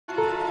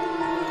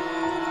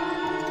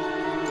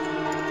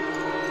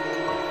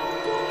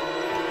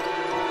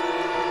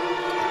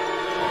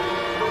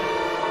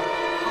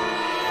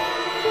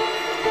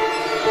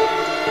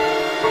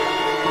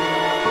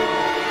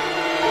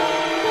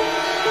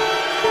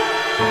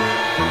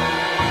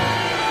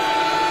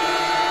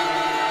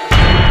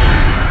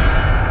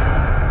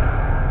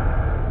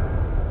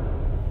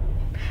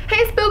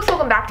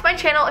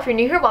channel. If you're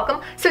new here, welcome.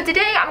 So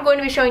today I'm going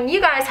to be showing you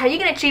guys how you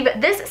can achieve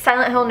this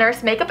Silent Hill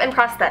nurse makeup and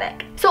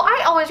prosthetic. So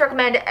I always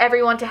recommend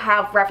everyone to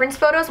have reference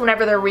photos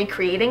whenever they're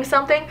recreating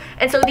something,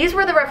 and so these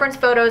were the reference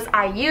photos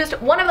I used.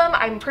 One of them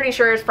I'm pretty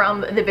sure is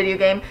from the video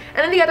game, and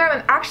then the other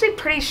I'm actually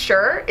pretty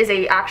sure is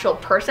a actual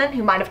person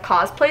who might have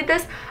cosplayed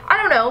this. I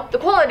don't know, the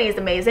quality is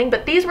amazing,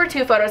 but these were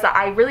two photos that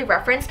I really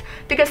referenced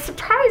because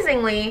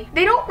surprisingly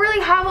they don't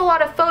really have a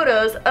lot of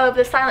photos of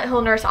the Silent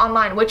Hill nurse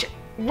online, which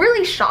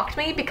really shocked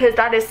me because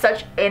that is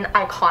such an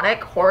iconic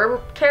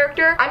horror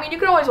character. I mean, you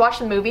can always watch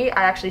the movie.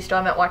 I actually still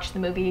haven't watched the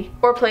movie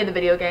or played the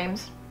video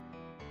games.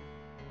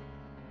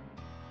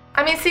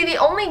 I mean, see, the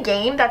only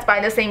game that's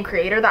by the same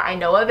creator that I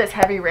know of is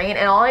Heavy Rain,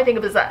 and all I think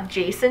of is that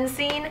Jason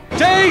scene.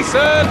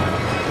 Jason!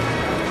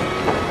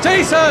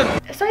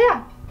 So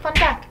yeah, fun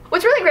fact.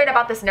 What's really great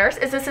about this nurse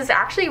is this is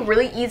actually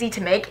really easy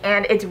to make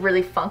and it's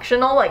really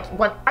functional. Like,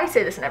 when I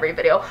say this in every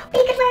video,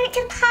 you could wear it to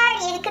a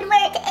party, you could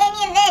wear it to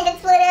any event,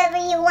 it's whatever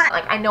you want.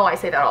 Like, I know I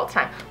say that all the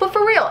time, but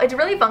for real, it's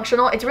really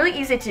functional, it's really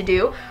easy to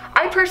do.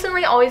 I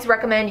personally always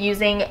recommend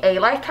using a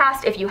life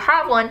cast if you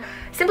have one,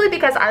 simply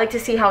because I like to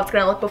see how it's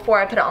gonna look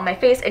before I put it on my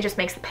face. It just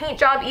makes the paint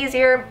job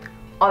easier,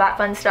 all that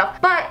fun stuff.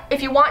 But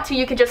if you want to,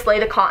 you can just lay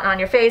the cotton on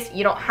your face.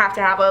 You don't have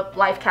to have a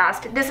life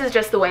cast. This is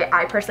just the way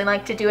I personally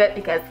like to do it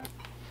because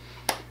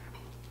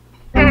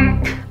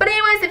but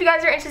anyways, if you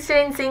guys are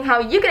interested in seeing how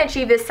you can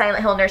achieve this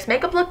Silent Hill nurse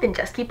makeup look, then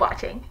just keep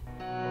watching.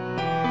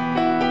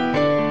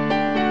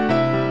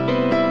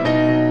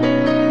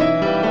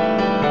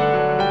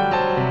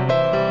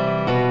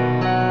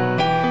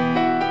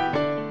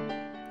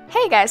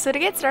 Hey guys, so to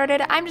get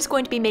started, I'm just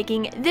going to be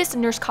making this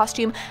nurse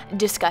costume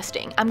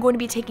disgusting. I'm going to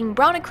be taking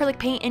brown acrylic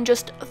paint and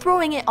just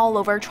throwing it all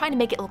over, trying to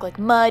make it look like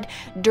mud,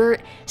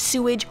 dirt,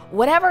 sewage,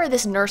 whatever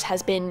this nurse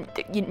has been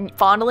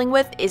fondling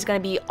with is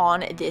going to be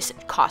on this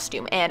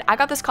costume. And I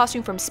got this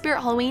costume from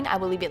Spirit Halloween. I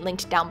will leave it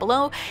linked down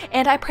below,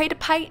 and I paid a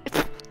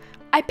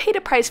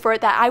price for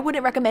it that I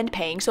wouldn't recommend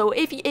paying. So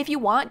if you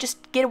want,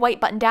 just get a white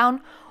button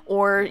down,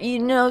 or you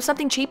know,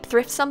 something cheap,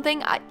 thrift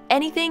something,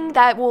 anything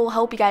that will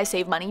help you guys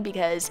save money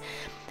because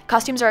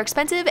costumes are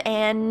expensive,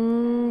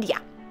 and yeah.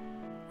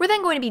 We're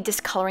then going to be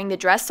discoloring the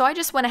dress, so I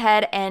just went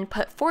ahead and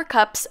put 4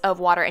 cups of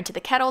water into the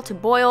kettle to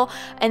boil,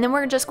 and then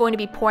we're just going to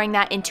be pouring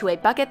that into a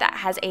bucket that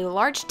has a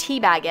large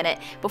tea bag in it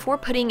before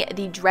putting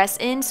the dress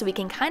in, so we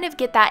can kind of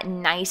get that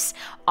nice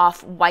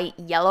off-white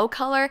yellow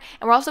color.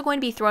 And we're also going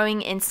to be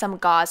throwing in some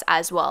gauze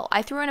as well.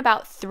 I threw in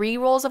about 3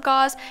 rolls of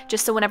gauze,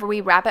 just so whenever we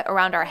wrap it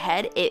around our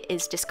head, it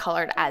is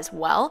discolored as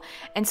well.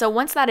 And so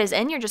once that is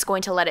in, you're just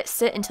going to let it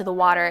sit until the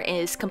water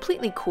is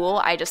completely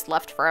cool. I just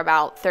left for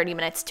about 30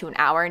 minutes to an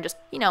hour and just,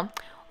 you know,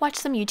 watch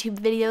some YouTube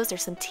videos or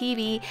some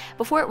TV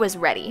before it was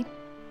ready.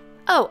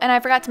 Oh, and I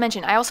forgot to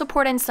mention, I also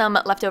poured in some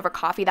leftover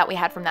coffee that we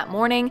had from that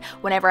morning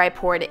whenever I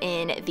poured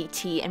in the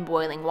tea and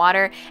boiling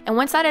water. And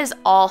once that is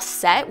all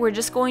set, we're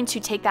just going to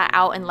take that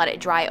out and let it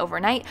dry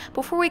overnight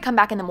before we come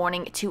back in the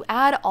morning to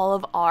add all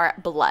of our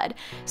blood.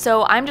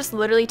 So I'm just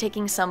literally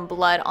taking some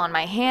blood on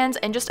my hands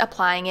and just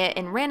applying it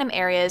in random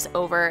areas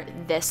over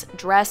this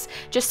dress,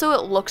 just so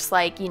it looks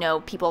like, you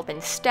know, people have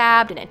been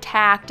stabbed and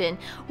attacked and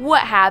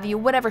what have you,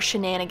 whatever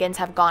shenanigans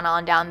have gone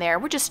on down there.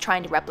 We're just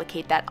trying to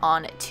replicate that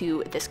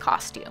onto this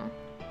costume.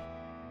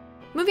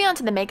 Moving on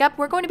to the makeup,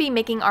 we're going to be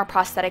making our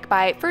prosthetic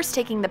by first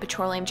taking the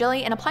petroleum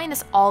jelly and applying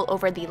this all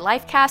over the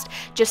life cast,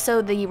 just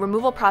so the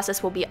removal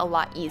process will be a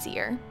lot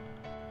easier.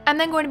 I'm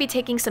then going to be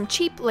taking some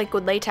cheap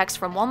liquid latex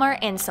from Walmart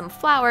and some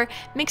flour,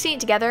 mixing it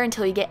together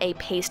until you get a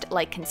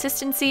paste-like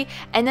consistency,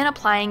 and then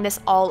applying this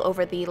all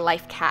over the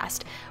life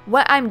cast.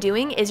 What I'm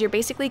doing is you're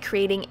basically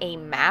creating a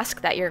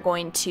mask that you're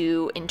going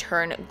to, in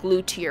turn,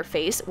 glue to your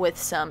face with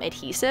some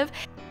adhesive.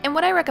 And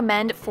what I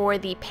recommend for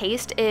the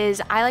paste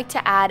is I like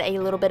to add a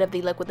little bit of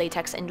the liquid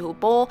latex into a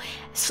bowl,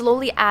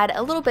 slowly add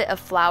a little bit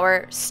of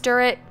flour,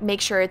 stir it, make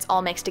sure it's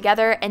all mixed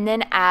together, and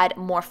then add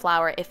more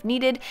flour if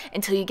needed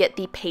until you get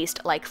the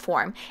paste-like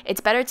form. It's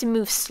better to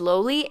move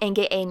slowly and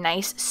get a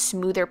nice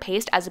smoother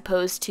paste as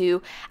opposed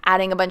to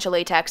adding a bunch of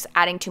latex,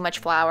 adding too much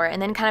flour, and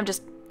then kind of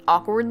just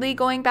awkwardly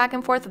going back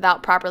and forth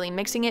without properly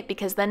mixing it,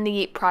 because then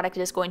the product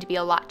is going to be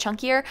a lot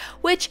chunkier,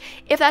 which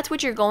if that's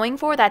what you're going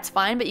for, that's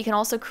fine, but you can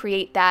also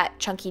create that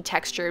chunky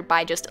texture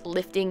by just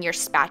lifting your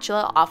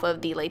spatula off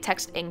of the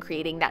latex and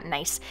creating that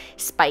nice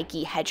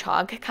spiky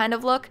hedgehog kind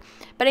of look.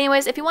 But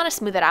anyways, if you want to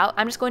smooth it out,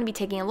 I'm just going to be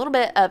taking a little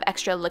bit of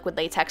extra liquid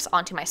latex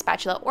onto my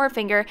spatula or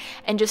finger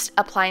and just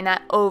applying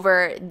that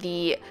over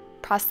the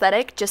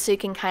prosthetic just so you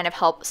can kind of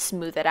help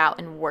smooth it out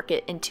and work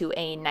it into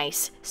a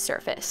nice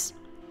surface.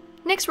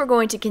 Next, we're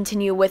going to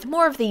continue with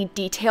more of the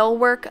detail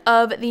work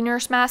of the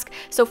nurse mask.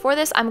 So for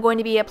this, I'm going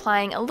to be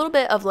applying a little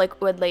bit of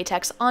liquid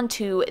latex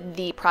onto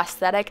the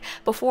prosthetic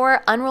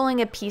before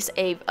unrolling a piece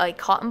of a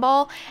cotton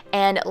ball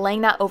and laying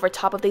that over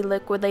top of the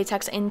liquid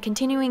latex and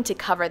continuing to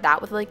cover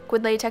that with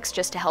liquid latex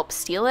just to help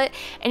seal it.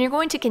 And you're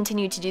going to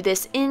continue to do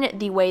this in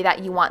the way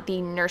that you want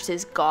the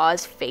nurse's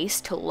gauze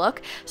face to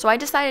look. So I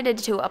decided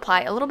to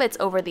apply a little bit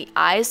over the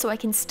eyes so I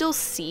can still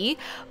see,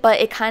 but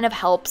it kind of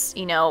helps,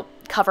 you know,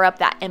 cover up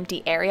that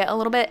empty area a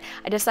little bit,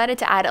 I decided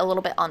to add a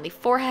little bit on the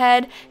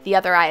forehead, the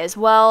other eye as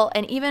well,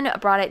 and even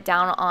brought it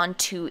down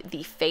onto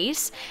the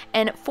face.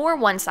 And for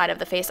one side of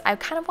the face, I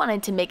kind of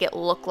wanted to make it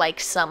look like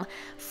some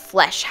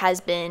flesh has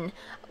been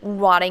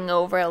rotting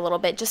over a little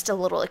bit, just a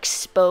little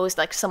exposed,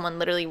 like someone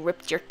literally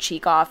ripped your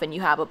cheek off and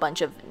you have a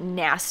bunch of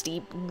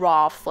nasty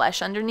raw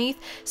flesh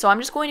underneath. So I'm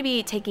just going to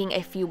be taking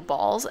a few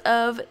balls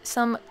of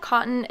some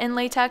cotton and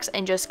latex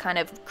and just kind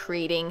of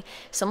creating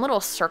some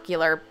little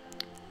circular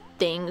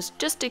things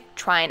just to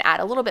try and add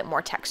a little bit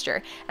more texture.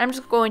 And I'm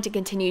just going to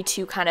continue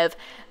to kind of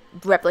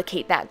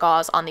replicate that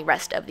gauze on the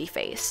rest of the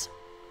face.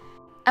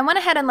 I went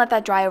ahead and let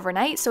that dry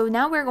overnight, so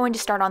now we're going to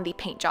start on the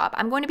paint job.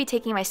 I'm going to be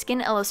taking my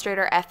Skin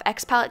Illustrator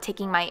FX palette,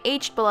 taking my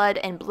Aged Blood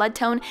and Blood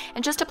Tone,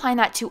 and just applying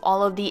that to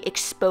all of the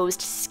exposed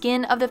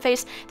skin of the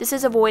face. This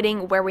is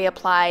avoiding where we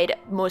applied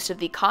most of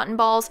the cotton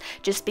balls,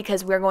 just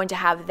because we're going to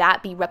have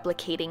that be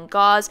replicating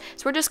gauze.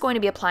 So we're just going to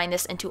be applying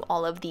this into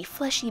all of the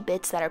fleshy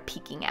bits that are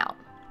peeking out.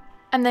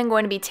 I'm then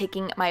going to be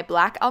taking my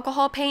black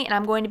alcohol paint and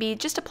I'm going to be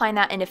just applying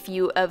that in a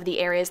few of the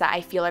areas that I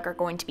feel like are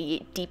going to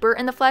be deeper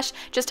in the flesh,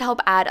 just to help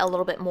add a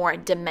little bit more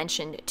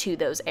dimension to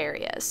those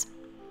areas.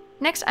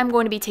 Next, I'm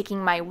going to be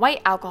taking my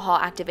white alcohol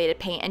activated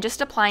paint and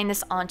just applying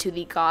this onto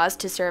the gauze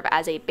to serve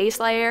as a base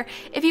layer.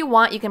 If you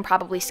want, you can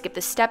probably skip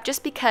this step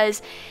just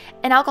because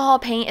an alcohol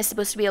paint is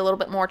supposed to be a little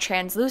bit more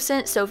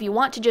translucent, so if you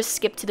want to just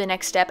skip to the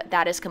next step,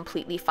 that is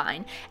completely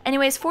fine.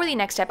 Anyways, for the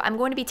next step, I'm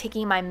going to be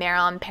taking my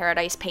Madalyn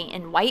Paradise paint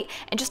in white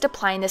and just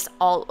applying this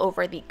all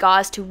over the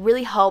gauze to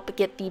really help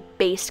get the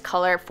base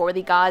color for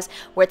the gauze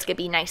where it's going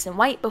to be nice and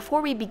white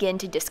before we begin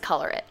to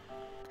discolor it.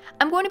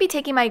 I'm going to be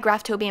taking my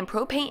Graftobian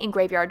Pro Paint in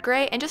Graveyard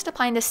Gray and just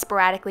applying this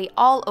sporadically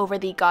all over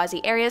the gauzy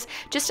areas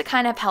just to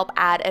kind of help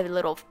add a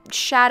little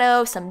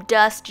shadow, some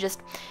dust, just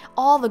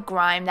all the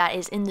grime that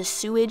is in the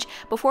sewage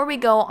before we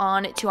go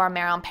on to our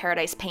Madalyn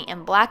Paradise paint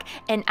in black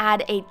and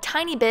add a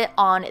tiny bit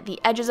on the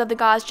edges of the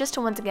gauze just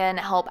to once again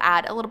help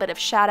add a little bit of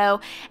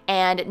shadow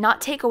and not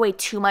take away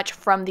too much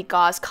from the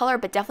gauze color,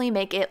 but definitely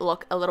make it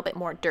look a little bit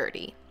more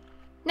dirty.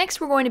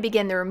 Next, we're going to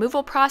begin the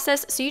removal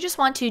process, so you just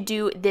want to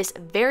do this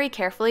very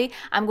carefully.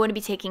 I'm going to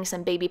be taking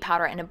some baby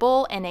powder in a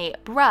bowl and a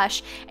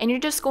brush, and you're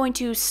just going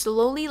to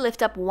slowly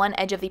lift up one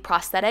edge of the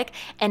prosthetic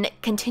and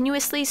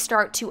continuously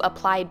start to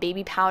apply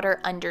baby powder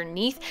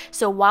underneath.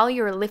 So while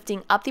you're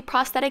lifting up the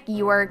prosthetic,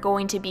 you are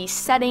going to be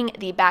setting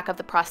the back of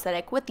the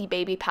prosthetic with the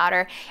baby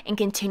powder and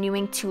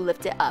continuing to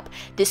lift it up.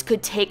 This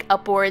could take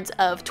upwards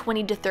of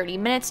 20 to 30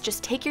 minutes.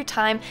 Just take your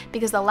time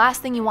because the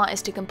last thing you want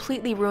is to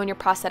completely ruin your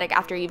prosthetic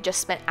after you've just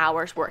spent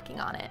hours working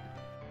on it.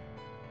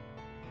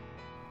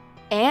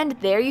 And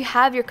there you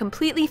have your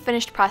completely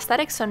finished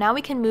prosthetic, so now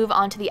we can move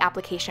on to the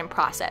application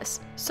process.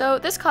 So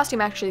this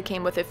costume actually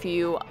came with a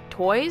few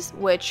toys,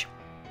 which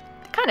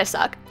kind of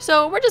suck.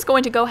 So we're just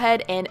going to go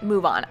ahead and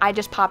move on. I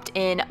just popped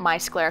in my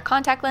sclera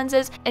contact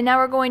lenses, and now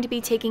we're going to be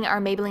taking our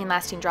Maybelline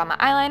Lasting Drama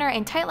eyeliner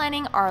and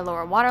tightlining our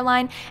lower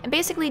waterline, and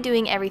basically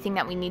doing everything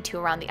that we need to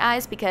around the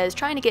eyes because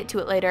trying to get to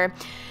it later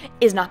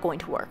is not going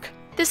to work.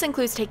 This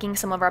includes taking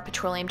some of our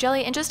petroleum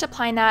jelly and just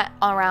applying that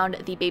around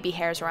the baby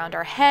hairs around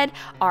our head,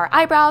 our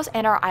eyebrows,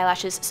 and our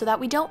eyelashes so that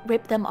we don't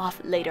rip them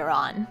off later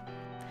on.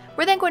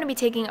 We're then going to be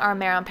taking our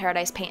Madalyn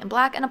Paradise paint in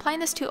black and applying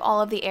this to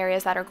all of the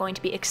areas that are going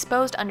to be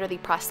exposed under the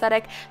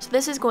prosthetic. So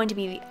this is going to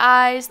be the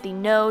eyes, the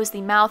nose,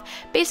 the mouth,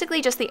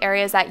 basically just the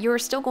areas that you're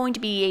still going to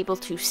be able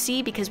to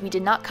see because we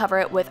did not cover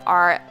it with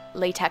our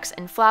latex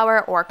and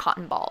flour or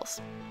cotton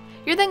balls.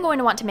 You're then going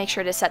to want to make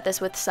sure to set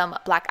this with some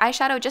black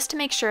eyeshadow just to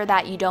make sure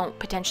that you don't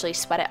potentially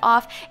sweat it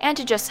off and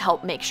to just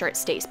help make sure it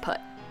stays put.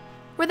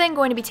 We're then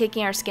going to be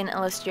taking our Skin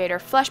Illustrator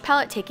Flush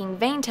palette, taking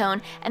Vein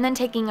Tone, and then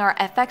taking our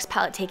FX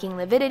palette, taking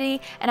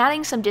Lividity, and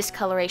adding some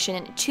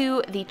discoloration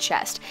to the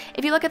chest.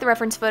 If you look at the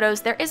reference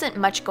photos, there isn't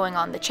much going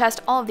on in the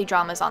chest, all of the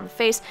drama is on the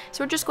face,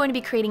 so we're just going to be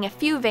creating a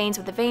few veins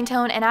with the Vein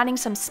Tone and adding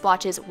some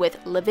splotches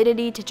with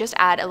Lividity to just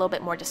add a little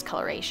bit more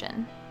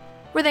discoloration.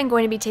 We're then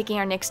going to be taking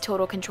our NYX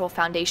Total Control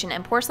Foundation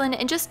and Porcelain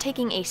and just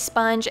taking a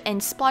sponge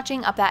and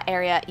splotching up that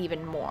area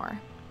even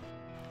more.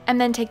 I'm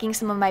then taking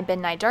some of my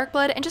Midnight Dark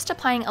Blood and just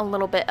applying a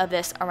little bit of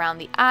this around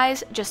the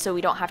eyes just so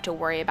we don't have to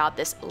worry about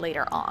this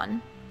later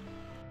on.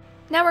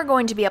 Now we're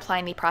going to be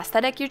applying the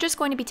prosthetic. You're just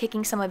going to be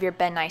taking some of your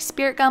Ben Nye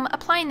Spirit Gum,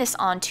 applying this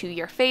onto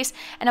your face,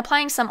 and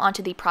applying some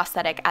onto the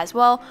prosthetic as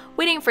well,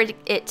 waiting for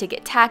it to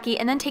get tacky,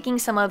 and then taking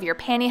some of your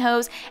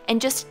pantyhose and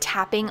just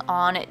tapping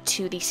on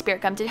to the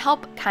Spirit Gum to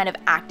help kind of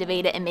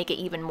activate it and make it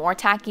even more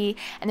tacky.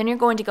 And then you're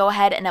going to go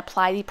ahead and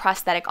apply the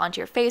prosthetic onto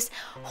your face.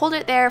 Hold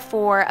it there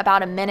for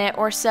about a minute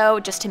or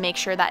so just to make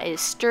sure that it is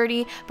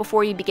sturdy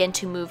before you begin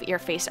to move your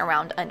face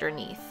around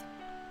underneath.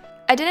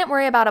 I didn't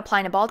worry about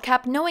applying a bald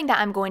cap, knowing that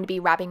I'm going to be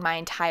wrapping my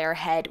entire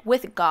head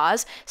with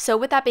gauze. So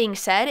with that being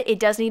said,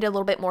 it does need a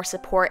little bit more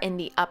support in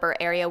the upper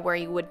area where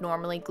you would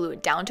normally glue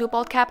it down to a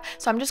bald cap.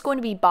 So I'm just going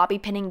to be bobby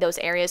pinning those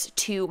areas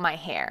to my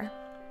hair.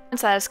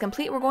 Once that is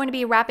complete, we're going to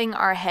be wrapping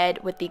our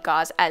head with the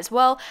gauze as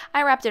well.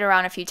 I wrapped it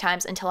around a few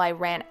times until I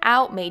ran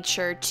out, made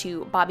sure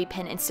to bobby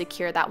pin and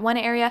secure that one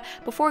area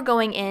before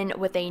going in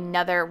with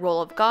another roll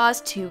of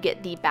gauze to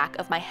get the back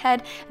of my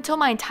head until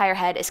my entire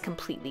head is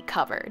completely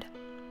covered.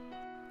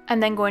 I'm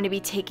then going to be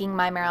taking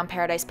my Madalyn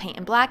Paradise paint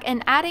in black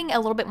and adding a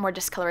little bit more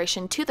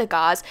discoloration to the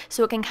gauze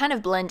so it can kind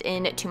of blend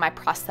in to my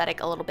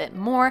prosthetic a little bit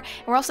more.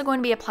 And we're also going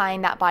to be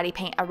applying that body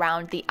paint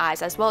around the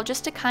eyes as well,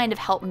 just to kind of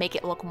help make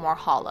it look more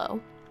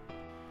hollow.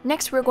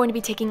 Next, we're going to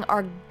be taking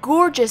our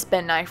gorgeous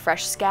Ben Nye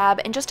Fresh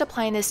scab and just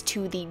applying this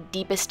to the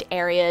deepest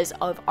areas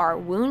of our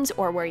wounds,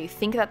 or where you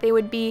think that they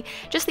would be,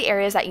 just the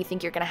areas that you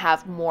think you're going to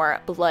have more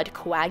blood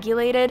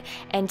coagulated,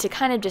 and to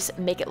kind of just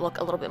make it look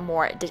a little bit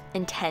more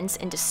intense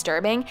and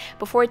disturbing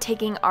before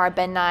taking our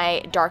Ben Nye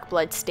Dark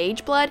Blood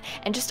Stage Blood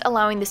and just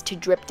allowing this to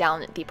drip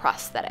down the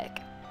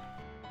prosthetic.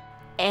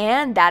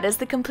 And that is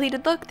the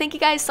completed look. Thank you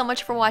guys so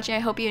much for watching. I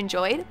hope you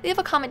enjoyed. Leave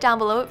a comment down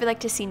below if you'd like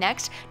to see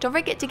next. Don't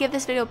forget to give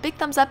this video a big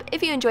thumbs up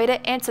if you enjoyed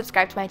it, and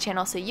subscribe to my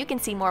channel so you can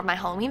see more of my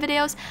Halloween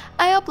videos.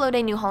 I upload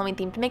a new Halloween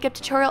themed makeup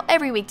tutorial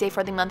every weekday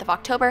for the month of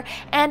October,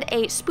 and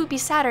a spoopy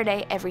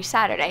Saturday every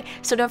Saturday.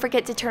 So don't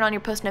forget to turn on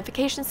your post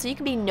notifications so you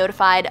can be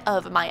notified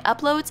of my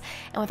uploads.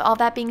 And with all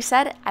that being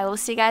said, I will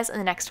see you guys in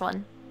the next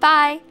one.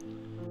 Bye!